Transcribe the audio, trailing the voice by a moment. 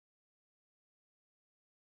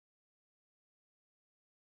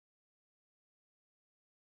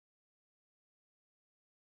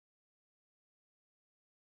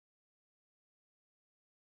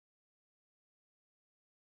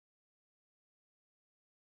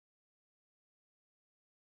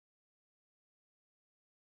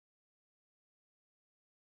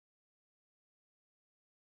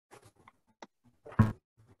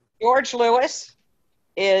George Lewis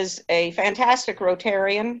is a fantastic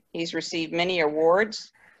Rotarian. He's received many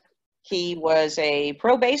awards. He was a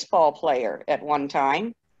pro baseball player at one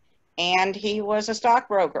time, and he was a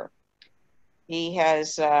stockbroker. He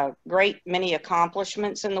has many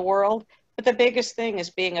accomplishments in the world, but the biggest thing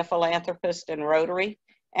is being a philanthropist in Rotary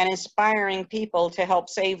and inspiring people to help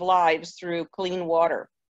save lives through clean water.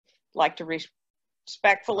 I'd like to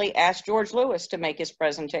respectfully ask George Lewis to make his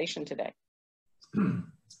presentation today.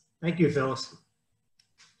 Thank you, Phyllis.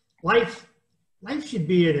 Life should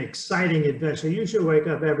be an exciting adventure. You should wake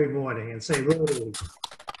up every morning and say, Rotary,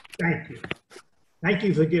 thank you. Thank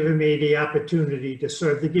you for giving me the opportunity to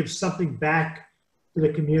serve, to give something back to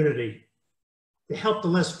the community, to help the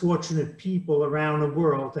less fortunate people around the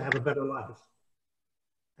world to have a better life.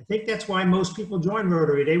 I think that's why most people join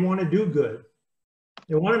Rotary. They want to do good.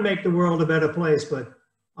 They want to make the world a better place, but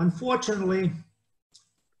unfortunately,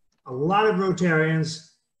 a lot of Rotarians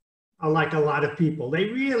are like a lot of people. They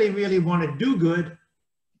really, really want to do good,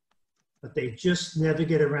 but they just never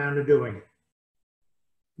get around to doing it.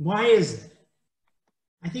 Why is it?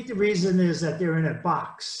 I think the reason is that they're in a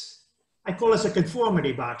box. I call this a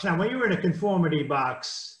conformity box. Now, when you're in a conformity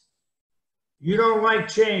box, you don't like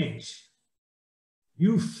change.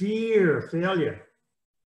 You fear failure.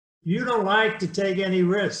 You don't like to take any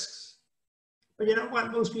risks. But you know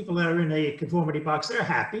what? Most people that are in a conformity box, they're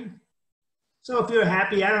happy. So if you're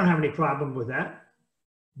happy, I don't have any problem with that.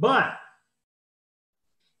 But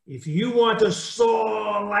if you want to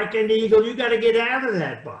soar like an eagle, you got to get out of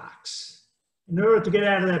that box. In order to get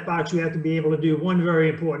out of that box, you have to be able to do one very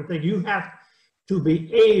important thing. You have to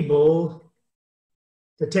be able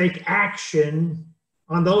to take action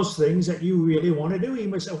on those things that you really want to do. You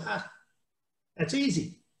might say, well, that's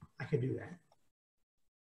easy. I can do that.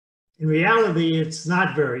 In reality, it's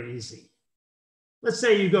not very easy. Let's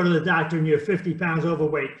say you go to the doctor and you're 50 pounds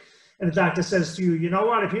overweight, and the doctor says to you, you know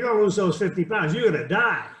what, if you don't lose those 50 pounds, you're going to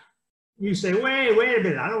die. You say, wait a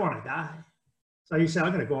minute, I don't want to die. So you say, I'm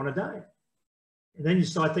going to go on a diet. And then you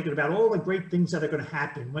start thinking about all the great things that are going to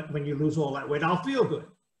happen when you lose all that weight. I'll feel good.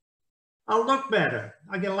 I'll look better.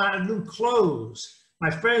 I'll get a lot of new clothes.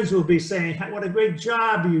 My friends will be saying, what a great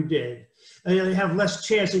job you did. And you'll have less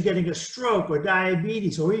chance of getting a stroke or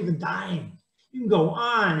diabetes or even dying. You can go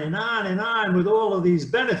on and on and on with all of these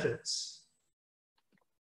benefits.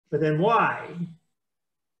 But then why?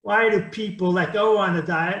 Why do people that go on a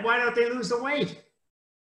diet, why don't they lose the weight?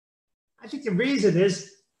 I think the reason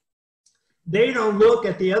is they don't look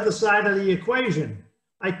at the other side of the equation.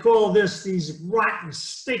 I call this these rotten,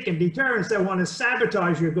 stinking deterrents that want to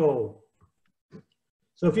sabotage your goal.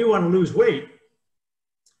 So if you want to lose weight,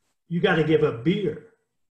 you got to give up beer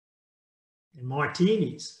and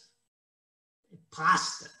martinis, and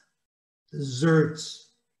pasta,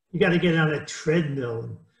 desserts. You got to get on a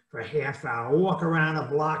treadmill for a half hour, walk around a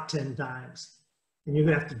block 10 times, and you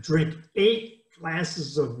have to drink 8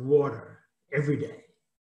 glasses of water every day.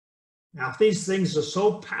 Now, if these things are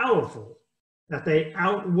so powerful that they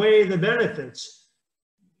outweigh the benefits,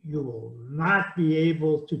 you will not be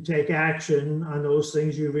able to take action on those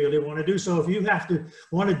things you really want to do. So if you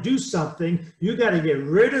want to do something, you got to get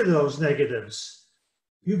rid of those negatives.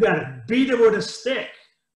 You got to beat them with a stick,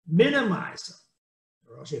 minimize them,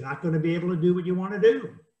 or else you're not going to be able to do what you want to do.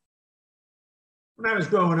 When I was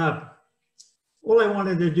growing up, all I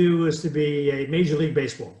wanted to do was to be a Major League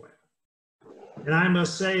Baseball player. And I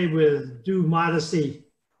must say, with due modesty,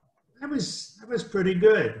 I was pretty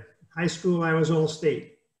good. High school, I was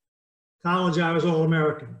all-state. College, I was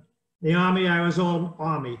all-American. The Army, I was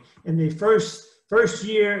all-Army. In the first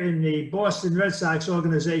year in the Boston Red Sox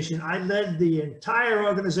organization, I led the entire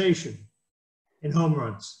organization in home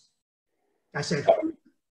runs. I said,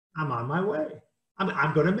 I'm on my way.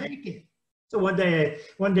 I'm going to make it. So one day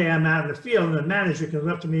I'm out in the field, and the manager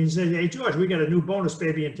comes up to me and says, hey, George, we got a new bonus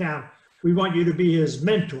baby in town. We want you to be his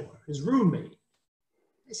mentor, his roommate.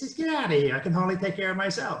 I says, get out of here. I can hardly take care of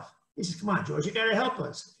myself. He says, come on, George, you got to help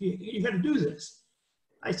us. You got to do this.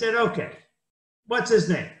 I said, okay. What's his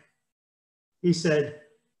name? He said,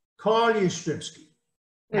 Carl Yastrzemski.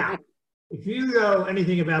 Now, if you know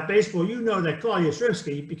anything about baseball, you know that Carl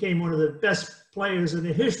Yastrzemski became one of the best players in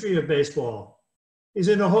the history of baseball. He's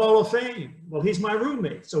in the Hall of Fame. Well, he's my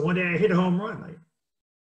roommate. So one day I hit a home run.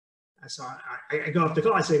 So I go up to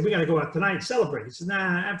Carl. I say, we got to go out tonight and celebrate. He said, nah,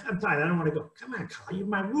 I'm tired. I don't want to go. Come on, Carl, you're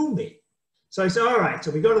my roommate. So I said, all right. So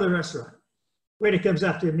we go to the restaurant. Waiter comes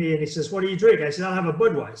up to me and he says, what do you drink? I said, I'll have a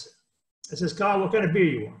Budweiser. I says, Carl, what kind of beer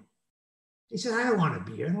you want? He said, I don't want a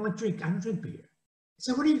beer. I don't drink beer. I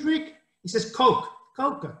said, what do you drink? He says, Coke,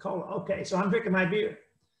 Coca-Cola. Okay, so I'm drinking my beer.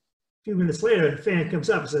 A few minutes later, the fan comes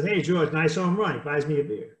up and says, hey, George, nice home run. He buys me a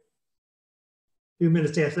beer. few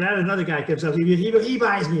minutes after that, another guy comes up. He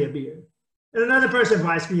buys me a beer. And another person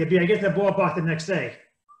buys me a beer. I get to the ballpark the next day.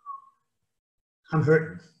 I'm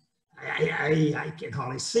hurting. I can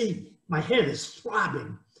hardly see. My head is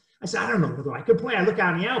throbbing. I said, I don't know whether I can play. I look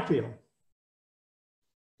out in the outfield.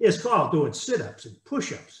 Here's Carl doing sit-ups and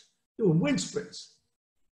push-ups, doing wind sprints.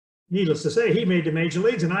 Needless to say, he made the major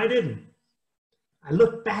leagues and I didn't. I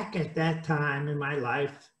look back at that time in my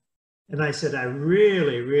life and I said, I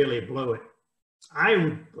really, really blew it.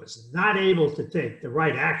 I was not able to take the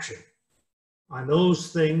right action on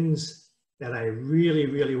those things that I really,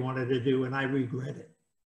 really wanted to do, and I regret it.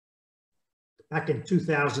 Back in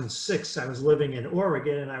 2006, I was living in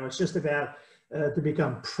Oregon, and I was just about to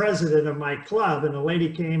become president of my club, and a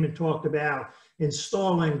lady came and talked about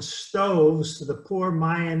installing stoves to the poor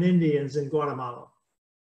Mayan Indians in Guatemala.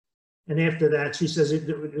 And after that, she says,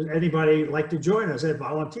 anybody like to join us? I said,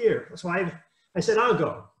 volunteer. So I said, I'll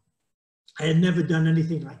go. I had never done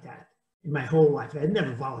anything like that in my whole life. I had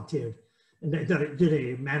never volunteered and did a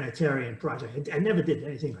humanitarian project. I never did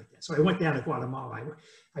anything like that. So I went down to Guatemala.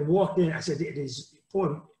 I walked in, I said, these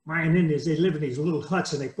poor Mayan Indians, they live in these little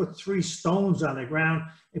huts and they put 3 stones on the ground.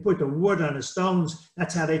 They put the wood on the stones.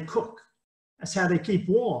 That's how they cook. That's how they keep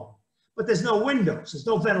warm. But there's no windows, there's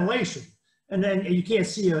no ventilation. And then you can't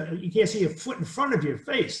see a foot in front of your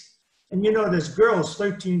face. And you know, there's girls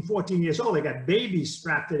 13, 14 years old, they got babies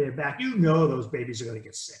strapped to their back. You know those babies are gonna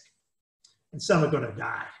get sick. And some are gonna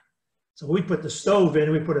die. So we put the stove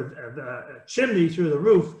in, we put a chimney through the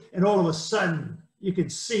roof, and all of a sudden, you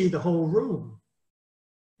could see the whole room.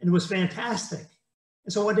 And it was fantastic.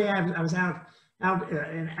 And so one day I was out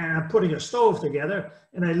and I'm putting a stove together,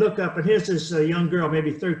 and I look up, and here's this young girl,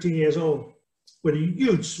 maybe 13 years old, with a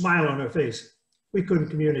huge smile on her face. We couldn't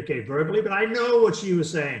communicate verbally, but I know what she was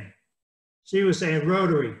saying. She was saying,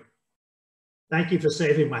 Rotary, thank you for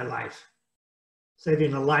saving my life.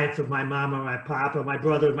 Saving the life of my mama, my papa, my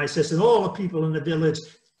brother, my sister, and all the people in the village.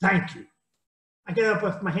 Thank you. I got up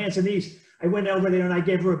with my hands and knees. I went over there and I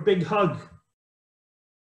gave her a big hug.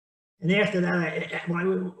 And after that,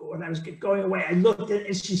 when I was going away, I looked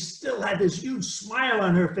and she still had this huge smile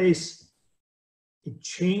on her face. It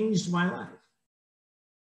changed my life.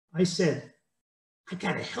 I said, I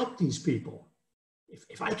got to help these people.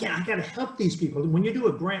 If I can, I got to help these people. And when you do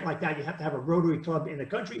a grant like that, you have to have a Rotary Club in the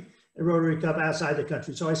country, a Rotary Club outside the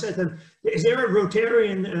country. So I said to them, is there a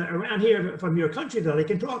Rotarian around here from your country that I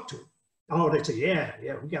can talk to? Oh, they said,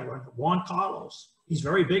 yeah, we got one. Juan Carlos. He's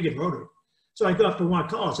very big in Rotary. So I go up to Juan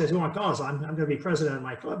Carlos. I said, Juan Carlos, I'm going to be president of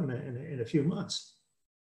my club in a few months.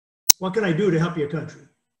 What can I do to help your country?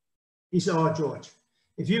 He said, oh, George,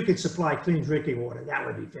 if you could supply clean drinking water, that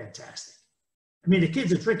would be fantastic. I mean, the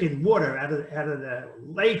kids are drinking water out of the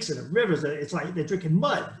lakes and the rivers. It's like they're drinking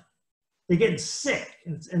mud. They're getting sick,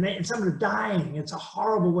 and some are dying. It's a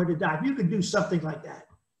horrible way to die. If you could do something like that,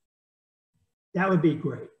 that would be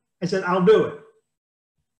great. I said, I'll do it.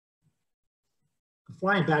 I'm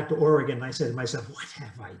flying back to Oregon, and I said to myself, what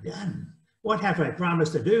have I done? What have I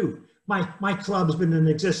promised to do? My club's been in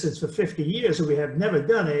existence for 50 years, and we have never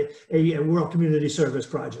done a World Community Service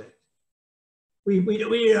project. We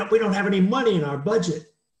don't have any money in our budget.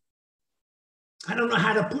 I don't know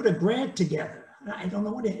how to put a grant together. I don't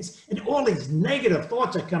know what it is. And all these negative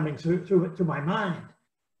thoughts are coming through my mind.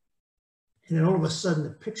 And then all of a sudden, the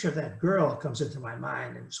picture of that girl comes into my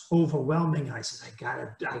mind, and it's overwhelming. I said, I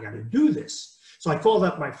gotta do this. So I called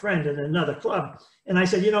up my friend in another club, and I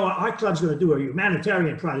said, you know, our club's going to do a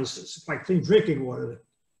humanitarian project to supply clean drinking water to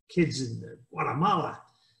kids in Guatemala.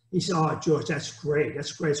 He said, oh, George, that's great.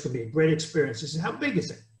 That's great. It's going to be a great experience. He said, how big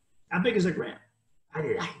is it? How big is the grant? I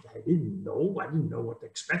didn't know. I didn't know what to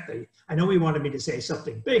expect. I know he wanted me to say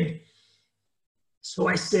something big. So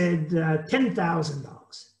I said,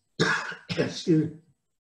 $10,000. Excuse me.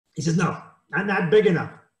 He says, no, not big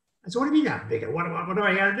enough. I said, what do you mean not big enough? What do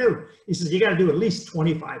I got to do? He says, you got to do at least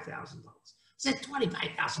 $25,000. I said,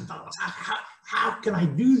 $25,000. How can I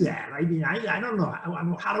do that? I mean, I don't know.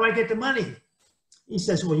 How do I get the money? He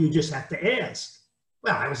says, well, you just have to ask.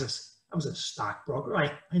 Well, I was a stockbroker.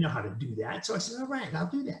 I know how to do that. So I said, all right, I'll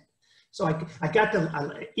do that. So I got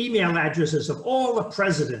the email addresses of all the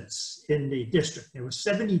presidents in the district. There were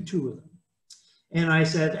 72 of them. And I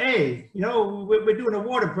said, hey, you know, we're doing a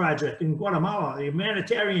water project in Guatemala, a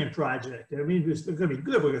humanitarian project. I mean, it's going to be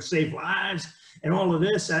good. We're going to save lives and all of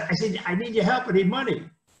this. I said, I need your help. I need money.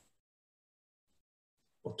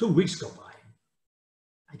 Well, 2 weeks go by.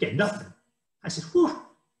 I get nothing. I said, whew,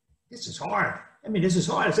 this is hard. I mean, this is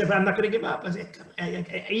hard. I said, but I'm not going to give up. I said, I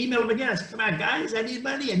emailed him again. I said, come on, guys, I need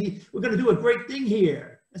money. We're going to do a great thing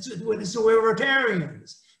here. We're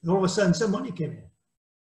Rotarians. And all of a sudden, some money came in.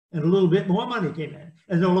 And a little bit more money came in.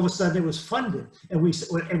 And all of a sudden it was funded. And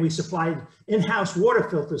we supplied in-house water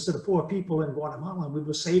filters to the poor people in Guatemala. And we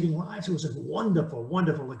were saving lives. It was a wonderful,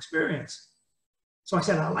 wonderful experience. So I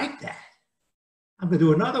said, I like that. I'm going to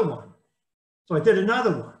do another one. So I did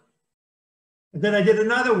another one. And then I did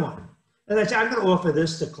another one. And I said, I'm going to offer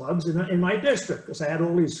this to clubs in my district, because I had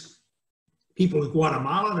all these people in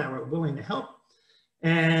Guatemala that were willing to help.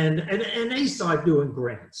 And they started doing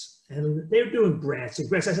grants. And they were doing grants and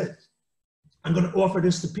grants. I said, I'm going to offer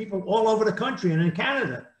this to people all over the country and in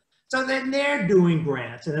Canada. So then they're doing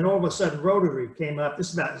grants. And then all of a sudden Rotary came up.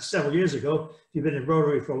 This is about several years ago. If you've been in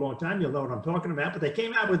Rotary for a long time, you'll know what I'm talking about. But they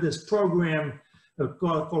came out with this program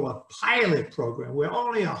called a pilot program, where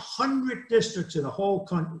only 100 districts in the whole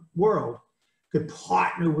world could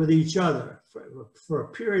partner with each other for a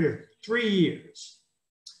period of 3 years.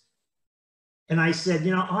 And I said,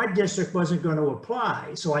 you know, our district wasn't going to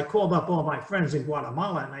apply. So I called up all my friends in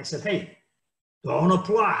Guatemala and I said, hey, don't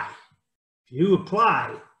apply. If you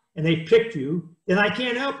apply and they picked you, then I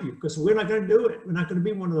can't help you, because we're not going to do it. We're not going to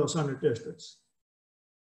be one of those 100 districts.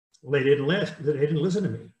 Well, they didn't listen to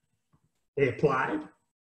me. They applied,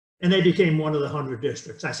 and they became one of the 100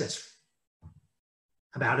 districts. I said,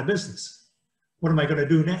 I'm out of business. What am I going to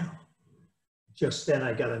do now? Just then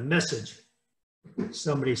I got a message.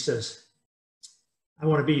 Somebody says, I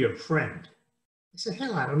want to be your friend. I said,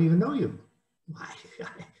 hell, I don't even know you.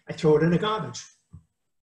 I throw it in the garbage.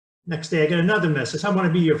 Next day I get another message. I want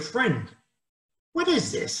to be your friend. What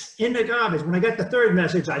is this? In the garbage. When I got the third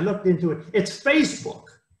message, I looked into it. It's Facebook.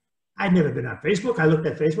 I'd never been on Facebook. I looked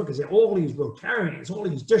at Facebook and said, all these Rotarians, all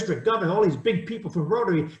these district governors, all these big people from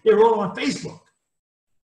Rotary, they're all on Facebook.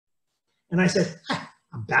 And I said,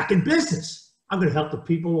 I'm back in business. I'm going to help the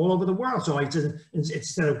people all over the world. So I said,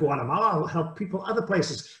 instead of Guatemala, I'll help people other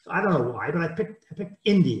places. I don't know why, but I picked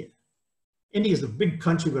India. India is a big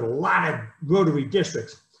country with a lot of Rotary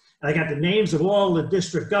districts. And I got the names of all the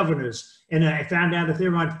district governors, and I found out if they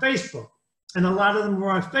were on Facebook. And a lot of them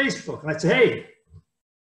were on Facebook. And I said, hey,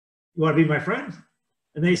 you want to be my friend?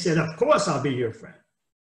 And they said, of course I'll be your friend.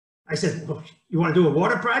 I said, well, you want to do a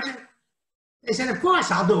water project? They said, of course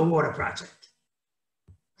I'll do a water project.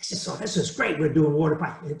 I said, so this is great, we're doing water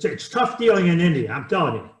project. It's tough dealing in India, I'm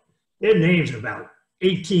telling you. Their names are about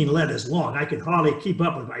 18 letters long. I could hardly keep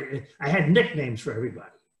up with it. I had nicknames for everybody.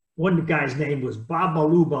 One guy's name was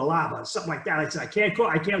Babalu Balaba, something like that. I said,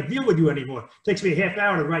 I can't deal with you anymore. It takes me a half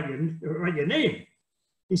hour to write your name.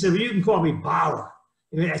 He said, well, you can call me Bala.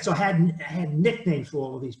 So I had nicknames for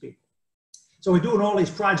all of these people. So we're doing all these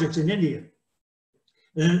projects in India.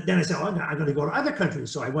 And then I said, oh, I'm going to go to other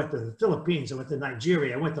countries. So I went to the Philippines, I went to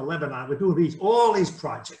Nigeria, I went to Lebanon. We're doing all these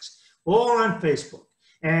projects, all on Facebook.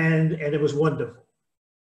 And it was wonderful.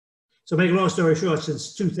 So make a long story short,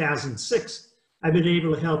 since 2006, I've been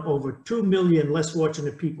able to help over 2 million less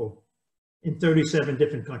fortunate people in 37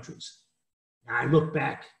 different countries. Now I look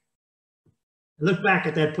back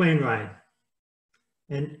at that plane ride,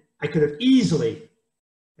 and I could have easily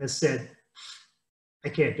have said, I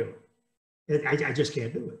can't do it. I just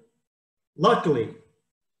can't do it. Luckily,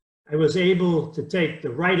 I was able to take the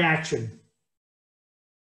right action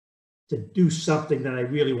to do something that I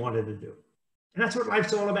really wanted to do. And that's what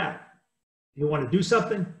life's all about. If you want to do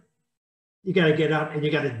something, you got to get up and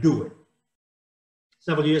you got to do it.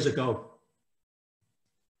 Several years ago,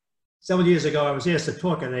 I was asked to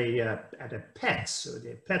talk at a PETS. So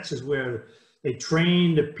the PETS is where they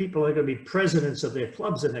train the people that are going to be presidents of their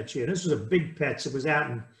clubs the next year. This was a big PETS. It was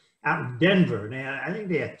out in Denver. And I think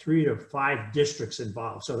they had 3 or 5 districts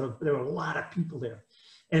involved. So there were a lot of people there.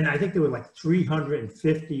 And I think there were like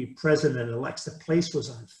 350 president-elects. The place was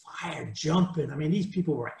on fire, jumping. I mean, these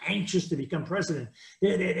people were anxious to become president.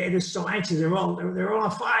 They're just so anxious. They're all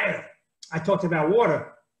on fire. I talked about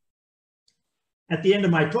water. At the end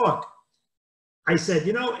of my talk, I said,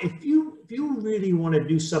 you know, if you really want to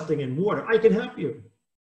do something in water, I can help you.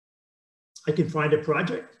 I can find a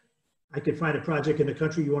project. I can find a project in the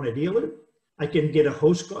country you want to deal with. I can get a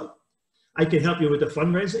host club. I can help you with the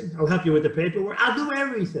fundraising. I'll help you with the paperwork. I'll do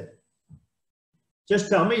everything. Just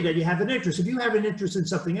tell me that you have an interest. If you have an interest in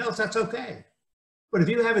something else, that's okay. But if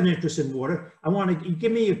you have an interest in water, I want to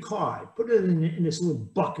give me a card. Put it in this little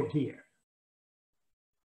bucket here.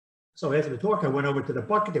 So after the talk, I went over to the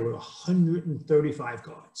bucket. There were 135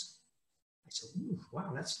 cards. I said,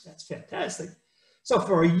 wow, that's fantastic. So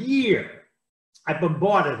for a year, I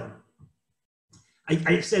bombarded them.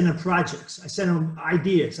 I sent them projects. I sent them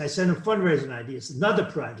ideas. I sent them fundraising ideas. Another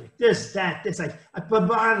project, this, that, this. I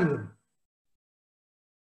bombarded them.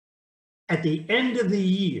 At the end of the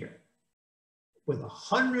year, with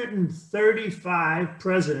 135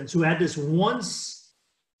 presidents who had this one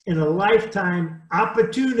in a lifetime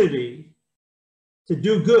opportunity to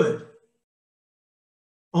do good,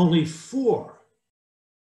 only 4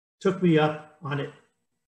 took me up on it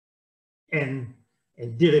and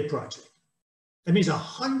did a project. That means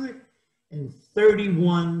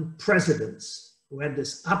 131 presidents who had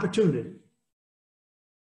this opportunity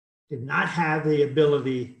did not have the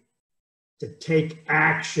ability to take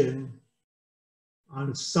action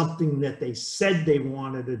on something that they said they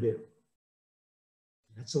wanted to do.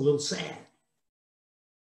 That's a little sad.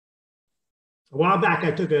 A while back,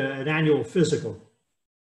 I took an annual physical.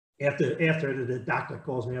 After the doctor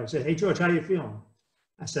calls me up and said, "Hey, George, how are you feeling?"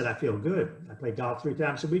 I said, "I feel good. I play golf 3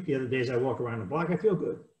 times a week. The other days I walk around the block, I feel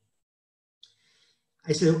good."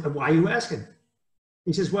 I said, "Why are you asking?"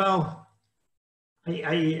 He says, "Well,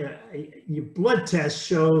 your blood test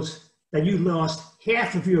shows that you lost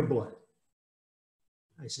half of your blood."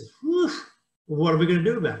 I said, "Whew, well, what are we going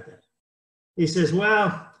to do about that?" He says,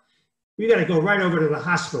 "Well, we got to go right over to the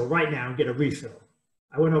hospital right now and get a refill."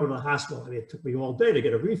 I went over to the hospital and it took me all day to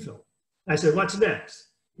get a refill. I said, "What's next?"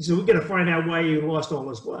 He said, "We're going to find out why you lost all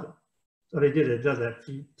this blood." So they did another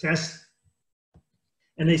test.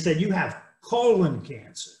 And they said, "You have colon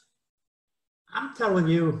cancer." I'm telling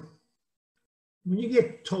you, when you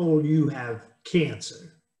get told you have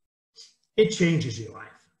cancer, it changes your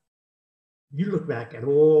life. You look back at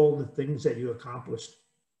all the things that you accomplished,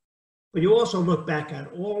 but you also look back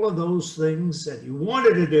at all of those things that you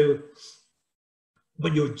wanted to do,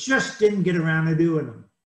 but you just didn't get around to doing them.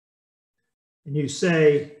 And you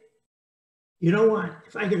say, "You know what?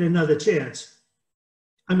 If I get another chance,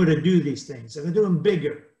 I'm going to do these things. I'm going to do them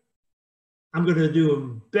bigger. I'm going to do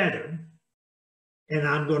them better. And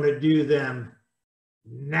I'm going to do them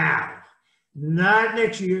now. Not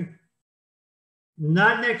next year,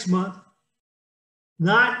 not next month,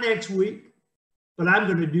 not next week, but I'm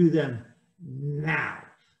going to do them now."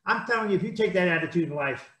 I'm telling you, if you take that attitude in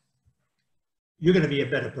life, you're going to be a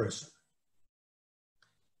better person.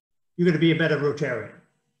 You're going to be a better Rotarian.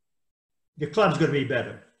 Your club's going to be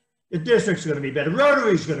better. The district's going to be better.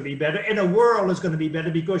 Rotary's going to be better. And the world is going to be better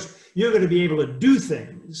because you're going to be able to do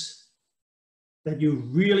things that you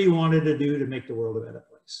really wanted to do to make the world a better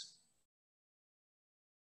place.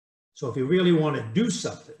 So if you really want to do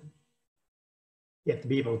something, you have to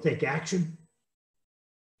be able to take action,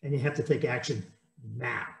 and you have to take action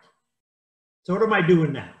now. So what am I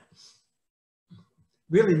doing now?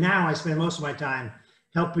 Really now I spend most of my time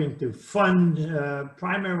helping to fund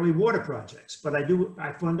primarily water projects, but I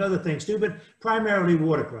fund other things too, but primarily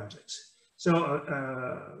water projects. So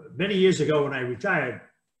many years ago when I retired,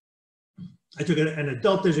 I took an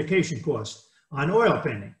adult education course on oil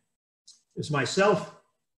painting. It's myself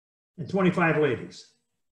and 25 ladies.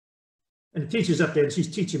 And the teacher's up there, and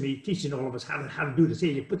she's teaching all of us how to do this.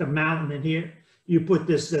 Here, you put the mountain in here, you put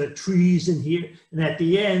this trees in here, and at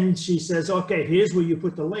the end, she says, "Okay, here's where you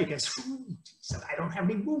put the lake." I said, "I don't have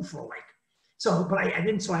any room for a lake." So, but I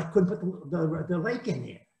couldn't put the lake in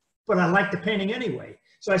here. But I like the painting anyway.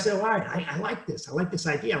 So I said, "All right, I like this. I like this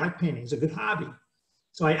idea. I like painting. It's a good hobby."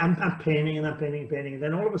 So I'm painting and I'm painting and painting. And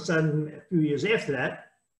then all of a sudden, a few years after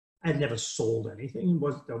that, I'd never sold anything.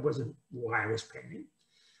 That wasn't why I was painting.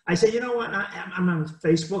 I said, "You know what? I'm on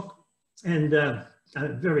Facebook, and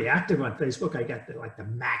I'm very active on Facebook. I got the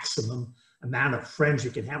maximum amount of friends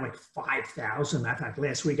you can have, like 5,000. Matter of fact,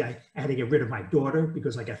 last week I had to get rid of my daughter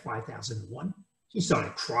because I got 5,001. She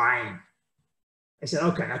started crying. I said,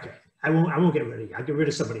 okay, I won't get rid of you. I'll get rid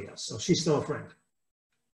of somebody else. So she's still a friend.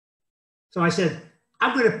 So I said,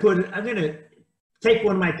 I'm going to take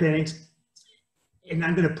one of my paintings and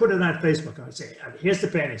I'm going to put it on Facebook. I say, here's the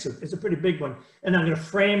painting. So it's a pretty big one. And I'm going to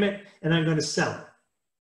frame it and I'm going to sell it.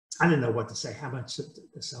 I didn't know what to say, how much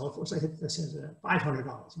to sell it for. So I said,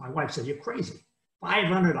 $500. My wife said, "You're crazy.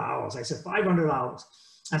 $500. I said, $500.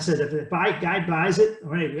 I said, if the guy buys it,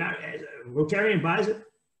 or a Rotarian buys it,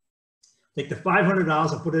 take the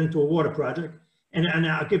 $500 and put it into a water project, and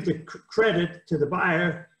I'll give the credit to the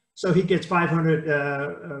buyer so he gets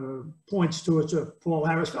 500 points towards a Paul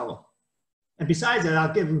Harris Fellow. And besides that,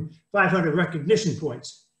 I'll give him 500 recognition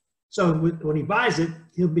points. So when he buys it,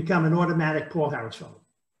 he'll become an automatic Paul Harris Fellow."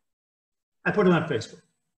 I put it on Facebook.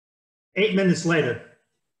 8 minutes later,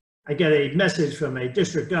 I get a message from a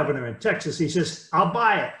district governor in Texas. He says, "I'll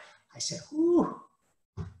buy it." I said, "Whew,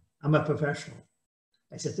 I'm a professional."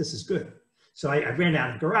 I said, "This is good." So I ran out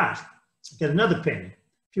of the garage, get another painting.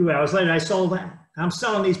 A few hours later, I sold that. I'm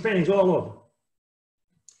selling these paintings all over.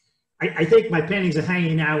 I think my paintings are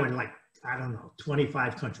hanging now in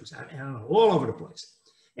 25 countries. I don't know, all over the place.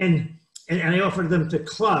 And I offer them to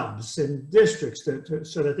clubs and districts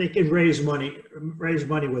so that they can raise money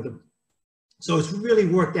with them So it's really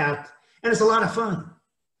worked out, and it's a lot of fun.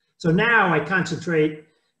 So now I concentrate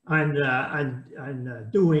on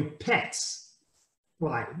doing pets.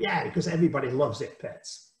 Why? Yeah, because everybody loves their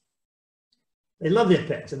pets. They love their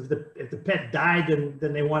pets, and if the pet died,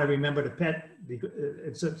 then they want to remember the pet.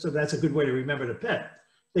 So that's a good way to remember the pet.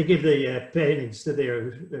 They give the paintings to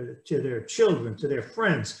their children, to their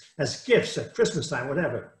friends, as gifts at Christmas time,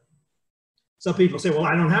 whatever. Some people say, "Well,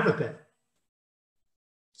 I don't have a pet."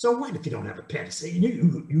 So what if you don't have a pet? Say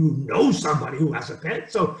you know somebody who has a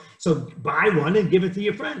pet, so buy one and give it to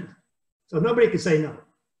your friend. So nobody can say no.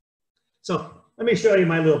 So let me show you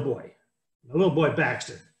my little boy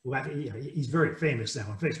Baxter. He's very famous now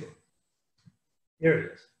on Facebook. Here he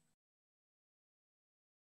is.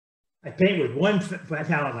 I paint with one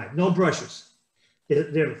palette knife, no brushes.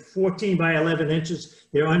 They're 14 by 11 inches.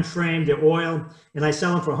 They're unframed, they're oil, and I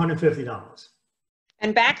sell them for $150.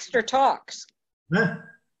 And Baxter talks. Huh?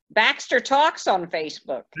 Baxter talks on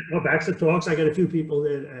Facebook. Oh, Baxter talks. I got a few people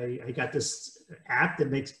that I got this app that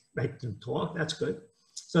makes them talk. That's good.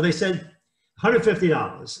 So they said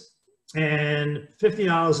 $150. And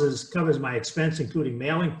 $50 covers my expense, including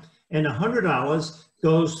mailing, and $100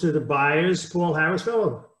 goes to the buyers, Paul Harris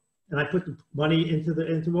Fellow, and I put the money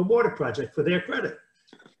into a water project for their credit.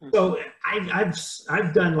 So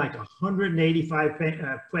I've done like 185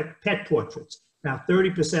 pet portraits. Now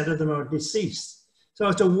 30% of them are deceased. So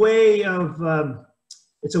it's a way of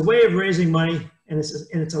raising money, and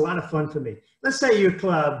it's a lot of fun for me. Let's say your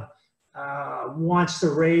club wants to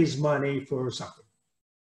raise money for something.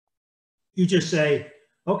 You just say,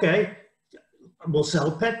 okay, we'll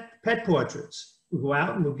sell pet portraits. We'll go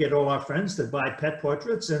out and we'll get all our friends to buy pet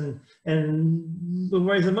portraits, and we'll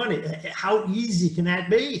raise the money. How easy can that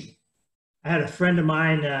be? I had a friend of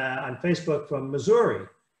mine on Facebook from Missouri,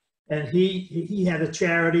 and he had a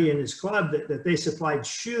charity in his club that they supplied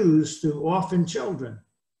shoes to orphan children.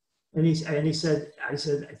 And he said, I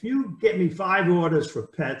said, if you get me 5 orders for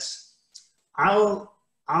pets, I'll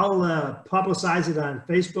publicize it on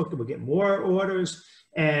Facebook, and we'll get more orders,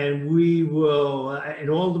 and we will, and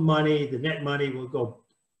all the money, the net money, will go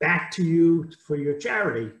back to you for your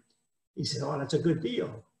charity. He said, oh, that's a good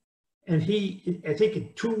deal. And I think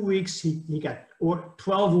in 2 weeks, he got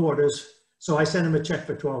 12 orders, so I sent him a check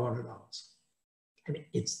for $1,200. I mean,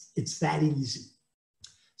 it's that easy.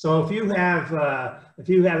 So if you have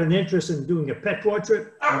an interest in doing a pet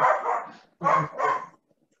portrait,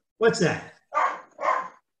 what's that?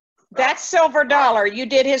 That's Silver Dollar. You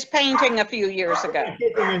did his painting a few years ago.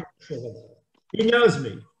 He knows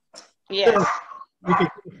me. Yes. So you can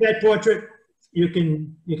do a pet portrait. You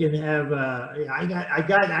can have. I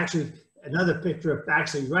got actually another picture of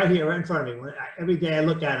Baxley right here, right in front of me. Every day I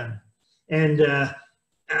look at him, and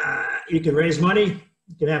you can raise money.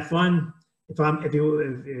 You can have fun. If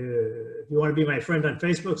you want to be my friend on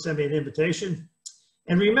Facebook, send me an invitation.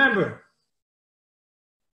 And remember,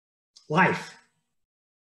 life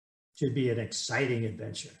should be an exciting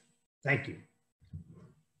adventure. Thank you.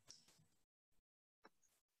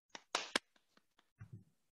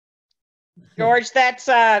 George, that's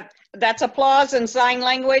applause in sign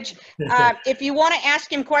language. If you want to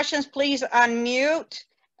ask him questions, please unmute.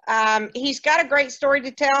 He's got a great story to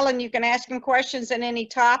tell, and you can ask him questions in any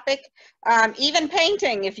topic, even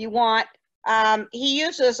painting if you want. He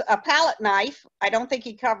uses a palette knife. I don't think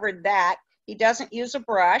he covered that. He doesn't use a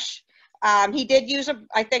brush. He did use,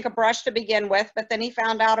 I think, a brush to begin with, but then he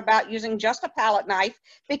found out about using just a palette knife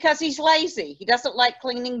because he's lazy. He doesn't like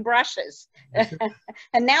cleaning brushes.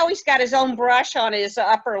 And now he's got his own brush on his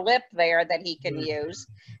upper lip there that he can use.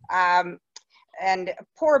 And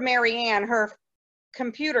poor Mary Ann, her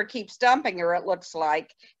computer keeps dumping her, it looks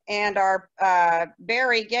like. And our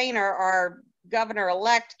Barry Gaynor, our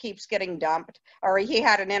governor-elect, keeps getting dumped, or he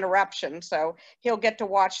had an interruption, so he'll get to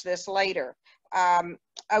watch this later.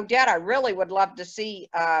 Odette, I really would love to see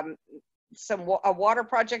a water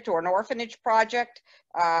project or an orphanage project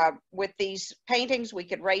with these paintings. We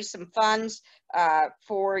could raise some funds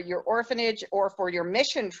for your orphanage or for your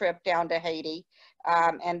mission trip down to Haiti,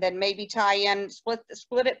 and then maybe tie in,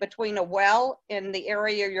 split it between a well in the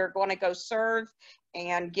area you're going to go serve,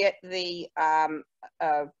 and get the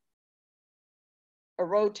a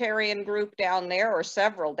Rotarian group down there or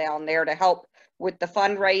several down there to help with the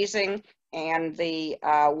fundraising and the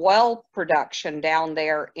well production down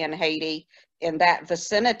there in Haiti, in that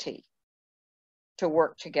vicinity, to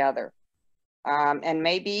work together. And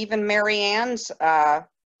maybe even Mary Ann's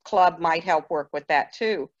club might help work with that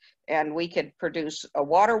too. And we could produce a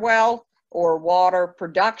water well or water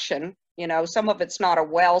production. You know, some of it's not a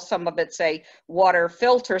well, some of it's a water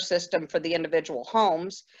filter system for the individual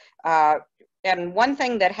homes. and one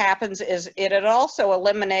thing that happens is it also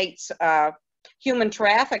eliminates human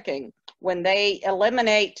trafficking. When they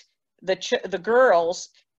eliminate the girls,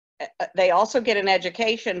 they also get an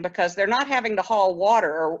education because they're not having to haul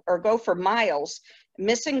water or go for miles,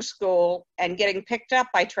 missing school and getting picked up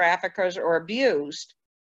by traffickers or abused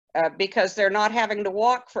because they're not having to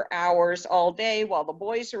walk for hours all day while the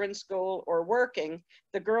boys are in school or working.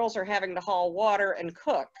 The girls are having to haul water and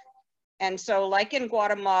cook. And so like in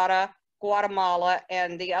Guatemala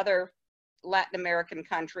and the other Latin American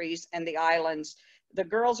countries and the islands, the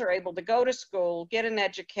girls are able to go to school, get an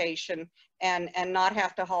education, and not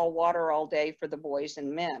have to haul water all day for the boys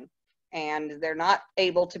and men. And they're not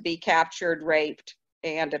able to be captured, raped,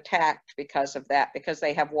 and attacked because of that, because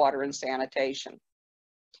they have water and sanitation.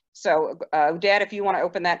 So, Dad, if you want to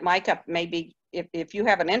open that mic up, maybe if you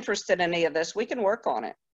have an interest in any of this, we can work on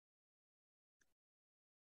it.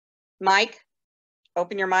 Mike,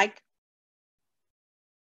 open your mic.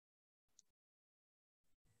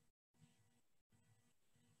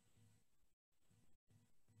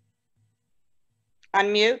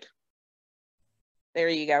 Unmute. There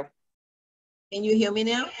you go. Can you hear me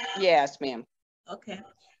now? Yes, ma'am. Okay.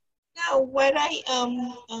 Now, when I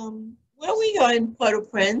where we are in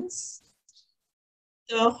Port-au-Prince,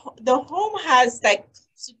 the home has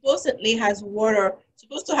supposedly has water,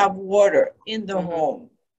 supposed to have water in the home.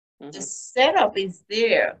 The setup is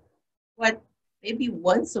there, but maybe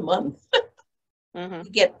once a month we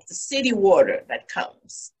get the city water that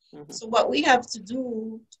comes. So what we have to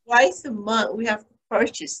do twice a month, we have to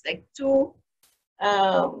purchase two,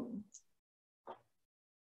 call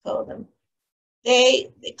them.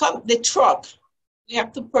 They come, the truck. We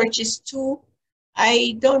have to purchase two.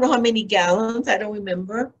 I don't know how many gallons, I don't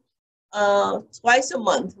remember. Twice a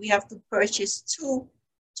month, we have to purchase two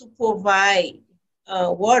to provide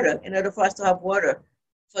water in order for us to have water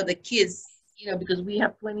for the kids, because we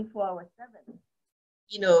have 24/7,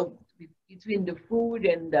 between the food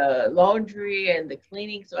and the laundry and the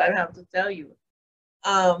cleaning, so I don't have to tell you.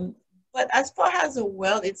 But as far as the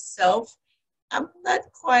well itself, I'm not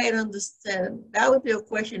quite understand. That would be a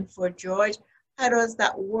question for George. How does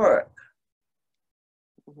that work?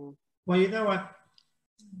 Well, you know what?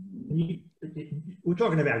 We're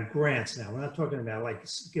talking about grants now. We're not talking about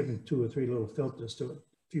giving 2 or 3 little filters to a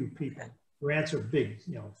few people. Grants are big,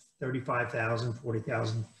 $35,000,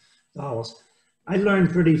 $40,000. I learned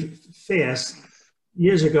pretty fast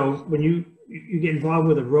years ago when you get involved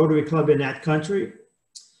with a Rotary Club in that country,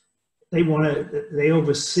 they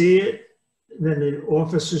oversee it. Then the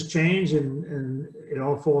officers change and it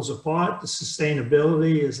all falls apart. The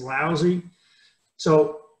sustainability is lousy.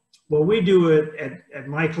 So what we do at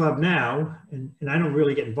my club now, and I don't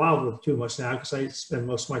really get involved with it too much now because I spend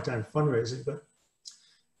most of my time fundraising, but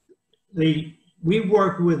we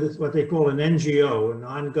work with what they call an NGO, a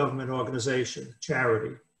non-government organization,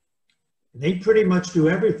 charity. And they pretty much do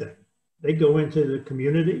everything. They go into the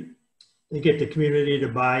community, they get the community to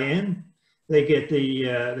buy in, they get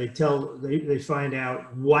they find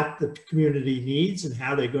out what the community needs and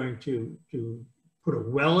how they're going to put a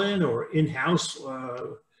well in or in-house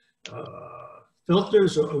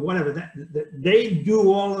filters or whatever. They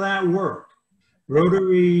do all of that work.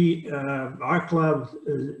 Rotary, our club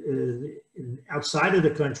outside of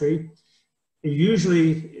the country, it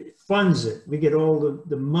usually funds it. We get all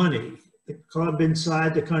the money. The club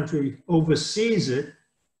inside the country oversees it,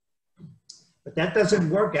 but that doesn't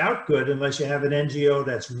work out good unless you have an NGO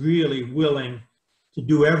that's really willing to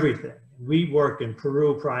do everything. We work in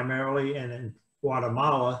Peru primarily and in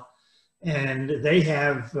Guatemala, and they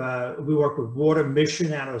have, we work with Water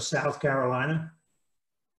Mission out of South Carolina,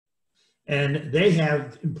 and they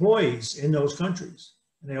have employees in those countries,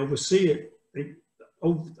 and they oversee it. They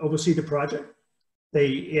oversee the project.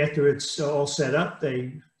 After it's all set up,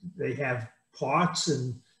 they have parts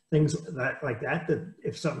and things like that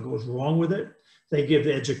if something goes wrong with it, they give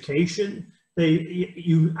education.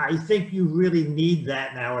 I think you really need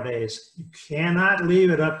that nowadays. You cannot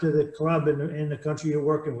leave it up to the club in the country you're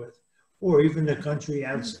working with, or even the country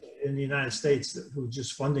out in the United States who's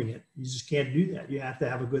just funding it. You just can't do that. You have to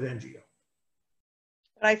have a good NGO.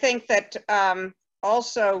 I think that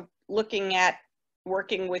also looking at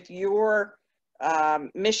working with your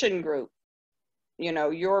mission group,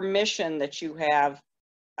 your mission that you have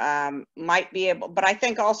might be able, but I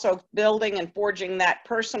think also building and forging that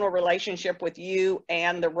personal relationship with you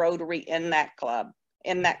and the Rotary in that club,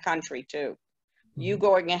 in that country too. You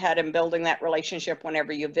going ahead and building that relationship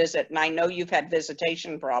whenever you visit. And I know you've had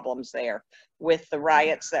visitation problems there with the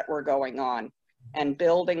riots that were going on, and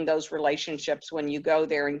building those relationships when you go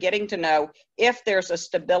there and getting to know if there's a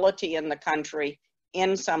stability in the country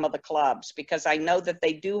in some of the clubs, because I know that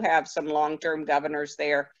they do have some long-term governors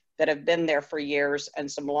there that have been there for years, and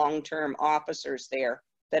some long-term officers there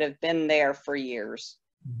that have been there for years.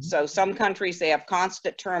 So some countries, they have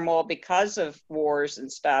constant turmoil because of wars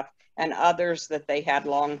and stuff, and others that they had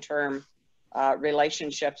long-term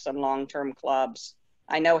relationships and long-term clubs.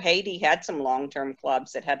 I know Haiti had some long-term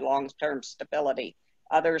clubs that had long-term stability.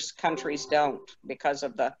 Others countries don't, because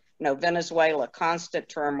of the, Venezuela, constant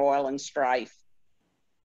turmoil and strife.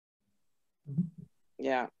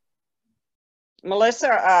 Yeah.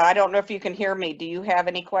 Melissa, I don't know if you can hear me. Do you have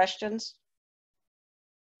any questions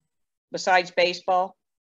besides baseball?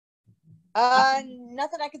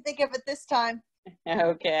 Nothing I can think of at this time.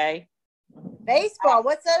 Okay. Baseball,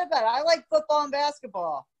 what's that about? I like football and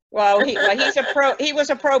basketball. Well, he was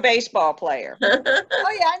a pro baseball player. Oh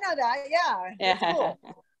yeah, I know that. Yeah, that's cool.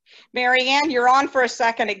 Mary Ann, you're on for a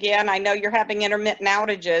second again. I know you're having intermittent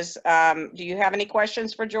outages. Do you have any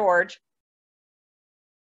questions for George?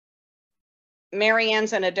 Mary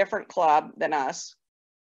Ann's in a different club than us,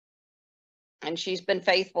 and she's been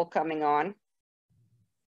faithful coming on.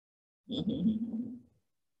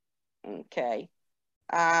 Okay.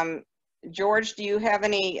 George, do you have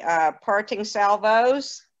any parting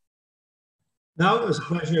salvos? No, it was a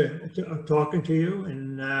pleasure talking to you,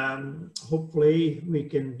 and hopefully we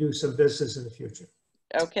can do some business in the future.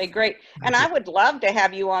 Okay, great. And I would love to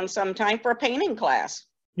have you on sometime for a painting class,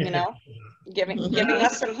 giving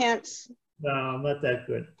us some hints. No, I'm not that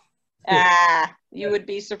good. You would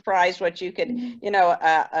be surprised what you could,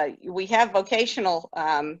 we have vocational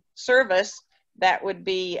service that would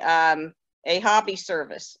be a hobby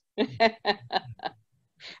service.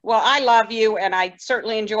 Well, I love you, and I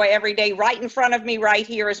certainly enjoy every day. Right in front of me right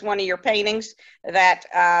here is one of your paintings that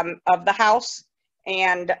of the house.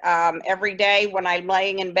 And every day when I'm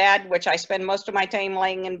laying in bed, which I spend most of my time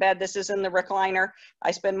laying in bed, this is in the recliner,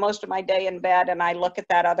 I spend most of my day in bed, and I look at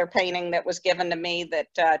that other painting that was given to me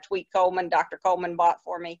that Dr. Coleman bought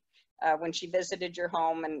for me when she visited your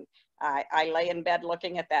home, and I lay in bed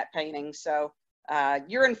looking at that painting. So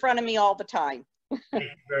you're in front of me all the time. Thank you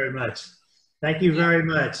very much. Thank you very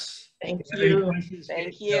much. Thank you.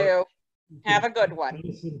 Thank you. Have a good one.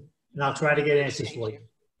 And I'll try to get answers for you.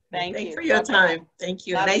 Thank you. Thanks for your time. Thank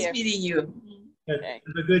you. Love Nice you. meeting you. Okay.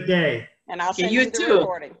 Have a good day. And I'll send you you the too.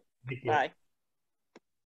 recording. Thank you. Bye.